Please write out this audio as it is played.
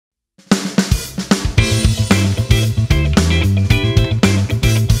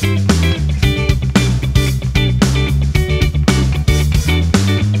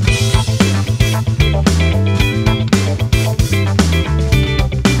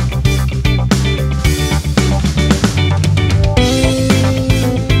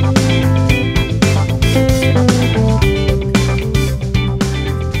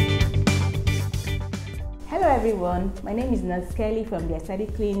Kelly from the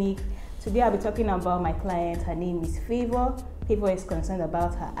Aesthetic Clinic. Today I'll be talking about my client. Her name is Favor. Favor is concerned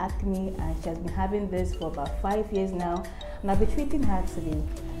about her acne and she has been having this for about 5 years now, and I'll be treating her today.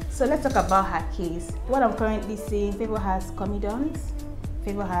 So let's talk about her case. What I'm currently seeing, Favor has comedones,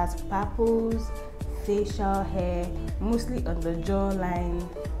 Favor has papules, facial hair, mostly on the jawline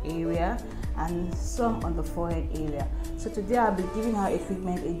area and some on the forehead area. So today I'll be giving her a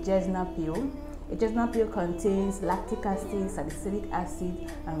treatment, a Jessner pill. A Jessner pill contains lactic acid, salicylic acid,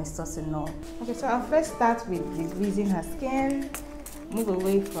 and resorcinol. Okay, so I'll first start with degreasing her skin, move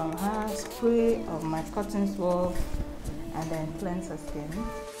away from her, spray of my cotton swab, and then cleanse her skin.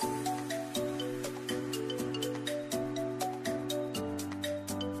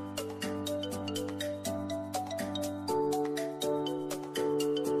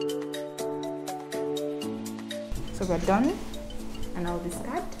 So we're done, and I'll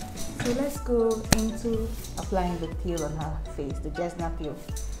discard. So let's go into applying the peel on her face, the Jessner peel.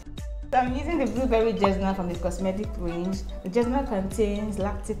 So I'm using the Blueberry Jessner from the Cosmedix range. The Jessner contains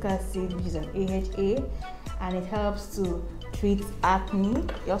lactic acid, which is an AHA, and it helps to treat acne.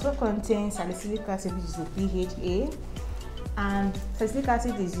 It also contains salicylic acid, which is a PHA, and salicylic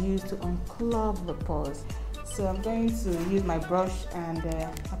acid is used to unclog the pores. So I'm going to use my brush and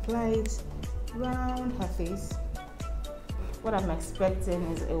apply it around her face. What I'm expecting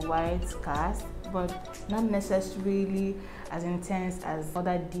is a white cast, but not necessarily as intense as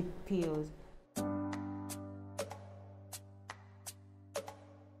other deep peels.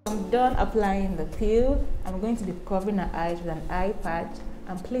 I'm done applying the peel. I'm going to be covering her eyes with an eye patch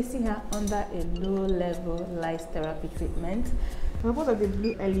and placing her under a low-level light therapy treatment. The purpose of the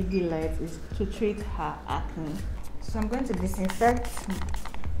blue LED light is to treat her acne. So I'm going to disinfect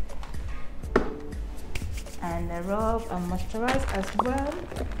and rub and moisturize as well.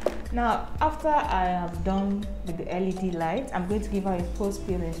 Now, after I am done with the LED light, I'm going to give her a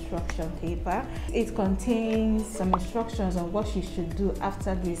post-peel instruction paper. It contains some instructions on what she should do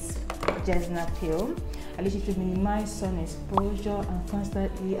after this Jessner peel. At least she should minimize sun exposure and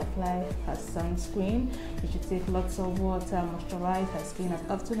constantly apply her sunscreen. She should take lots of water, moisturize her skin as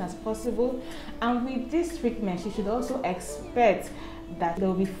often as possible. And with this treatment, she should also expect that there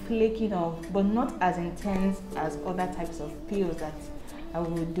will be flaking off, but not as intense as other types of peels that I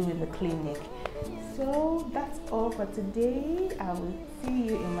will do in the clinic. So that's all for today. I will see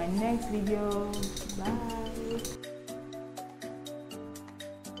you in my next video. Bye.